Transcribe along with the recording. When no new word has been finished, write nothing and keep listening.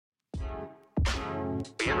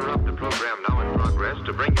We interrupt the program now in progress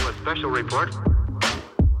to bring you a special report.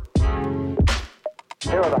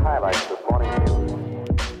 Here are the highlights this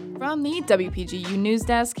morning. From the WPGU News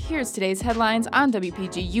Desk, here's today's headlines on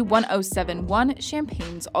WPGU 1071,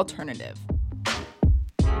 Champaign's Alternative.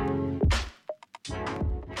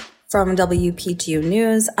 From WPGU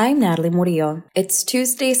News, I'm Natalie Murillo. It's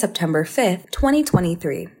Tuesday, September 5th,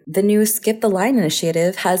 2023. The new Skip the Line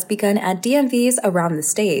initiative has begun at DMVs around the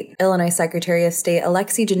state. Illinois Secretary of State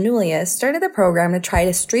Alexi Giannoulias started the program to try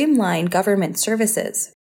to streamline government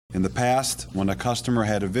services. In the past, when a customer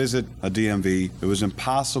had to visit a DMV, it was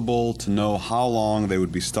impossible to know how long they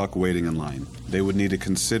would be stuck waiting in line. They would need to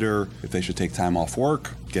consider if they should take time off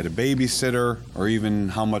work, get a babysitter, or even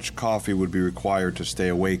how much coffee would be required to stay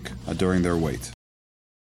awake during their wait.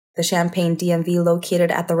 The Champaign DMV,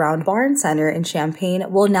 located at the Round Barn Center in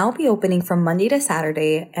Champaign, will now be opening from Monday to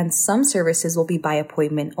Saturday, and some services will be by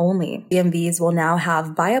appointment only. DMVs will now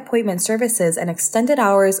have by appointment services and extended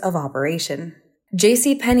hours of operation.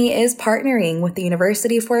 JCPenney is partnering with the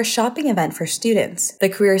university for a shopping event for students. The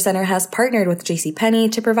Career Center has partnered with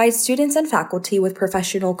JCPenney to provide students and faculty with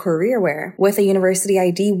professional career wear. With a university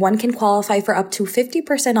ID, one can qualify for up to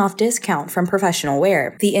 50% off discount from professional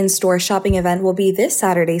wear. The in-store shopping event will be this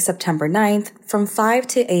Saturday, September 9th, from 5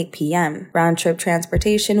 to 8 p.m. Round-trip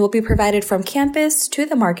transportation will be provided from campus to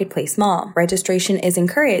the Marketplace Mall. Registration is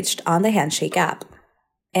encouraged on the Handshake app.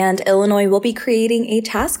 And Illinois will be creating a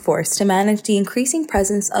task force to manage the increasing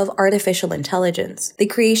presence of artificial intelligence. The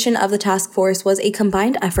creation of the task force was a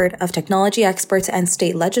combined effort of technology experts and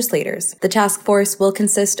state legislators. The task force will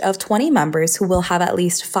consist of 20 members who will have at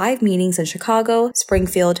least 5 meetings in Chicago,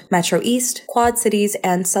 Springfield, Metro East, Quad Cities,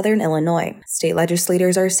 and Southern Illinois. State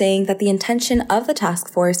legislators are saying that the intention of the task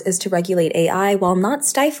force is to regulate AI while not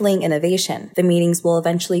stifling innovation. The meetings will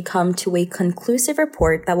eventually come to a conclusive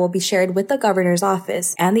report that will be shared with the governor's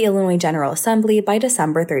office and the Illinois General Assembly by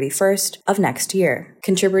December 31st of next year.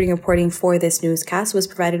 Contributing reporting for this newscast was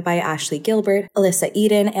provided by Ashley Gilbert, Alyssa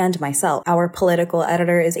Eden, and myself. Our political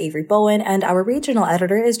editor is Avery Bowen, and our regional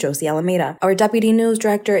editor is Josie Alameda. Our deputy news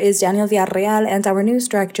director is Daniel Villarreal, and our news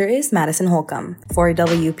director is Madison Holcomb. For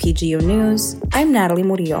WPGU News, I'm Natalie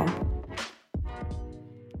Murillo.